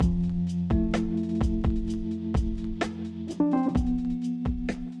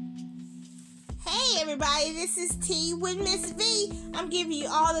everybody, this is T with Miss V. I'm giving you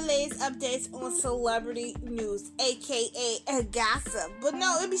all the latest updates on celebrity news, aka a gossip. But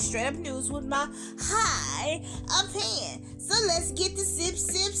no, it'll be straight up news with my high opinion. So let's get the sip,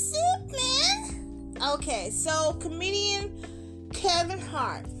 man. Okay, so comedian Kevin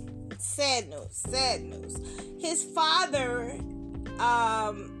Hart, sad news. His father,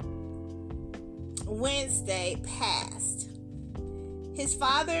 Wednesday passed. His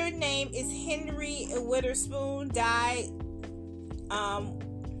father, name is Henry Witherspoon, died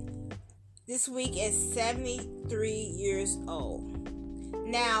this week at 73 years old.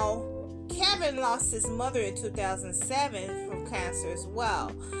 Now, Kevin lost his mother in 2007 from cancer as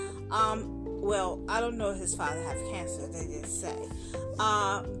well. Well, I don't know if his father had cancer, they didn't say.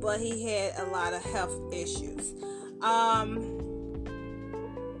 But he had a lot of health issues.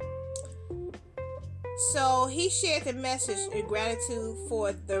 So he shared the message in gratitude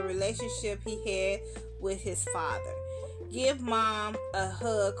for the relationship he had with his father. Give mom a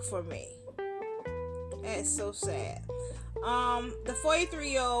hug for me. That's so sad. The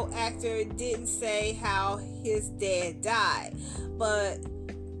 43-year-old actor didn't say how his dad died, but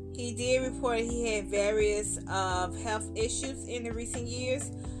he did report he had various health issues in the recent years.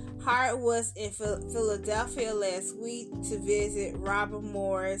 Hart was in Philadelphia last week to visit Robert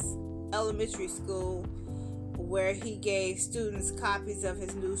Morris Elementary School, where he gave students copies of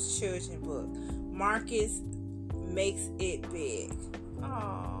his new children's book, Marcus Makes It Big.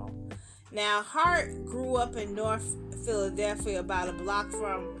 Oh. Now, Hart grew up in North Philadelphia, about a block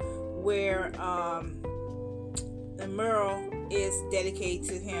from where the mural is dedicated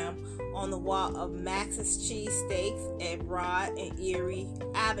to him on the wall of Max's Cheesesteaks at Broad and Erie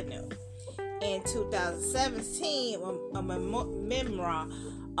Avenue. In 2017, a memoir,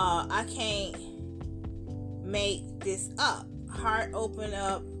 I Can't Make This Up, Hart opened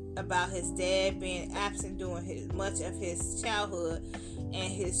up about his dad being absent during much of his childhood and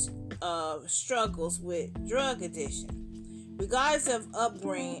his struggles with drug addiction. Regardless of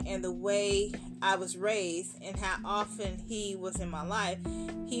upbringing and the way I was raised and how often he was in my life,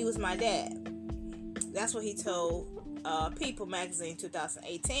 he was my dad. That's what he told People magazine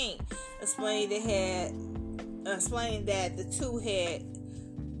 2018, explaining that the two had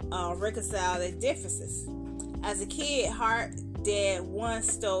reconciled their differences. As a kid, Hart's dad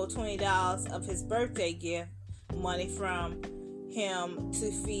once stole $20 of his birthday gift money from him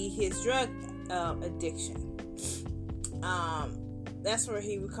to feed his drug addiction. That's where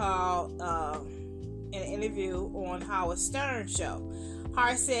he recalled in an interview on Howard Stern show.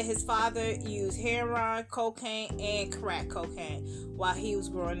 Hart said his father used heroin, cocaine, and crack cocaine while he was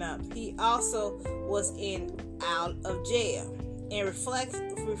growing up. He also was out of jail. In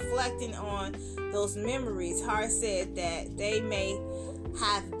reflecting on those memories, Hart said that they may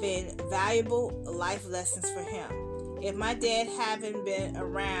have been valuable life lessons for him. If my dad hadn't been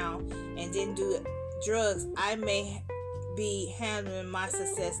around and didn't do drugs, I may be handling my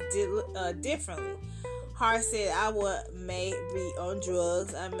success differently. Hart said, I may be on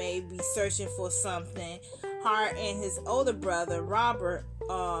drugs, I may be searching for something. Hart and his older brother, Robert,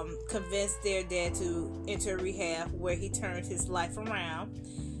 convinced their dad to enter rehab, where he turned his life around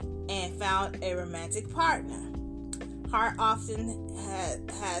and found a romantic partner. Hart often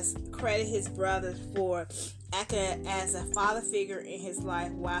has credited his brothers for acting as a father figure in his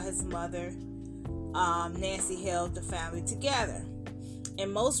life while his mother, Nancy, held the family together. In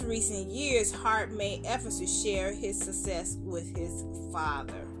most recent years, Hart made efforts to share his success with his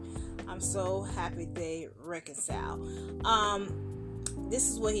father. I'm so happy they reconciled. This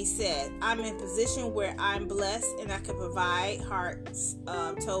is what he said. I'm in a position where I'm blessed and I can provide, Hart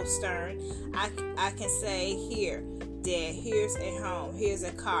told Stern. I can say, here, Dad, here's a home, here's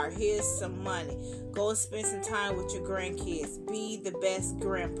a car, here's some money. Go and spend some time with your grandkids. Be the best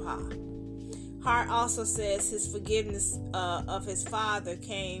grandpa. Hart also says his forgiveness of his father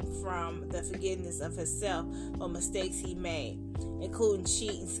came from the forgiveness of himself for mistakes he made, including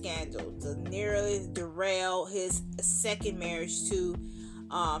cheating scandal that nearly derailed his second marriage to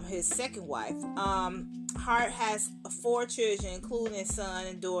his second wife. Hart has 4 children, including a son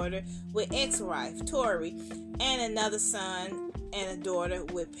and daughter with ex-wife Tori, and another son and a daughter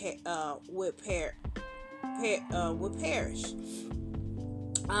with Parrish.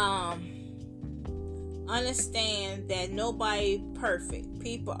 Understand that nobody perfect.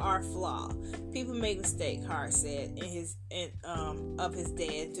 People are flawed. People make mistakes, Hart said of his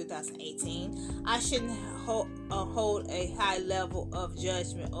dad in 2018. I shouldn't hold a high level of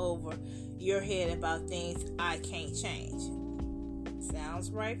judgment over your head about things I can't change. Sounds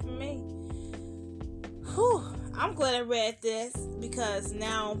right for me. Whew. I'm glad I read this because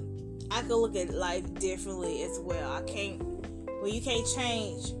now I can look at life differently as well. When you can't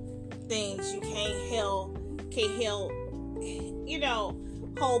change things, you can't help,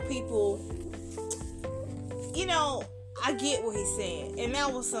 hold people. I get what he's saying, and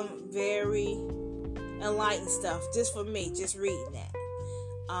that was some very enlightened stuff just for me, just reading that.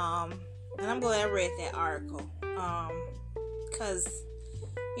 And I'm glad I read that article, because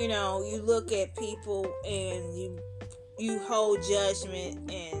you look at people and you hold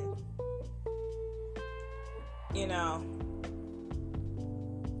judgment, and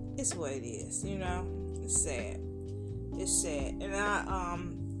it's what it is. It's sad. It's sad, and I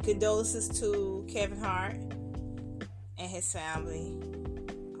condolences to Kevin Hart and his family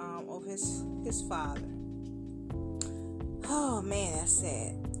of his father. Oh man, that's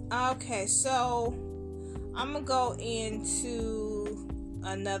sad. Okay, so I'm gonna go into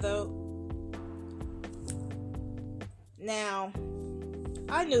another. Now,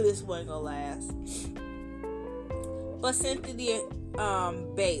 I knew this wasn't gonna last, but Cynthia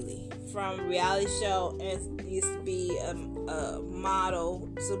Bailey from reality show and used to be a model,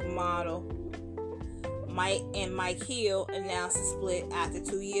 supermodel. Mike Hill announced a split after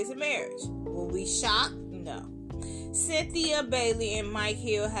 2 years of marriage. Were we shocked? No. Cynthia Bailey and Mike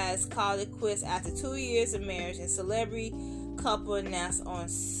Hill has called it quits after 2 years of marriage, and celebrity couple announced on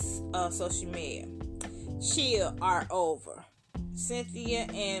social media. Chill are over. Cynthia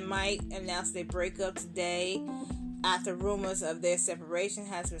and Mike announced their breakup today after rumors of their separation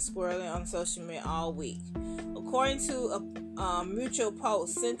has been swirling on social media all week. According to a mutual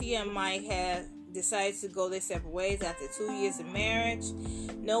post, Cynthia and Mike have decided to go their separate ways after 2 years of marriage.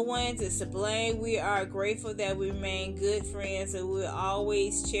 No one is to blame. We are grateful that we remain good friends, and we'll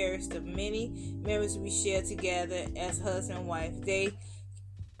always cherish the many memories we share together as husband and wife. They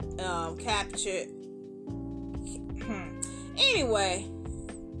captured. Anyway,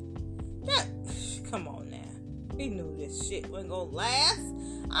 come on now. We knew this shit wasn't gonna last.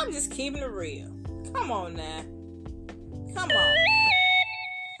 I'm just keeping it real. Come on now. Come on.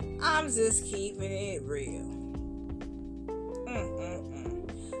 I'm just keeping it real.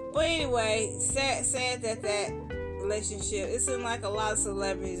 But anyway, sad that relationship. It seems like a lot of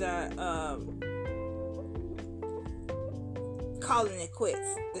celebrities are calling it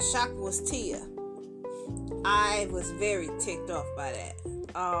quits. The shocker was Tia. I was very ticked off by that.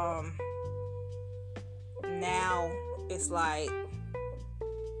 Now it's like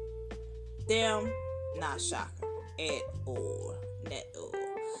them, not shocker at all. At all.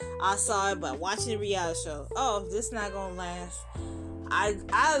 I saw it by watching the reality show. Oh, this not gonna last. I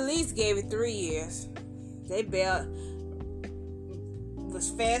at least gave it 3 years. They was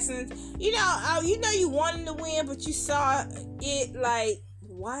fastened. You wanted to win, but you saw it like,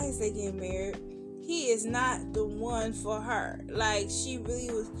 why is they getting married? He is not the one for her. Like, she really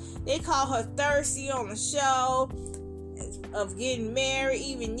was. They call her thirsty on the show of getting married.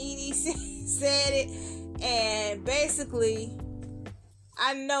 Even Nene said it, and basically,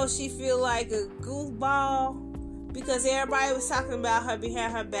 I know she feel like a goofball because everybody was talking about her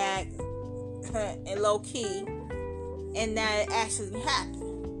behind her back and low key, and that it actually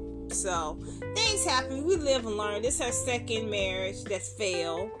happened. So things happen. We live and learn. This is her second marriage that's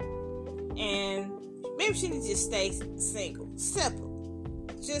failed, and maybe she need to just stay single. Simple,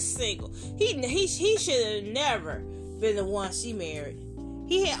 just single. He should have never been the one she married.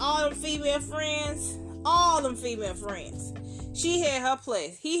 He had all them female friends. She had her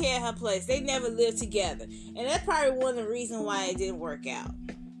place. He had her place. They never lived together. And that's probably one of the reasons why it didn't work out.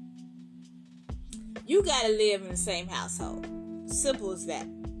 You gotta live in the same household. Simple as that.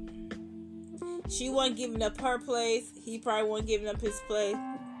 She wasn't giving up her place. He probably wasn't giving up his place.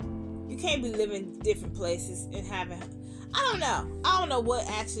 You can't be living different places and having... I don't know what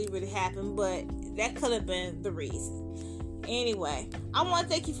actually really happened, but that could have been the reason. Anyway, I want to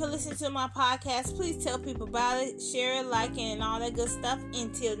thank you for listening to my podcast. Please tell people about it, share it, like it, and all that good stuff.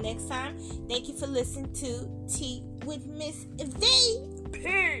 Until next time, thank you for listening to Tea with Miss V.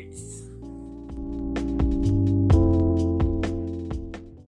 Peace.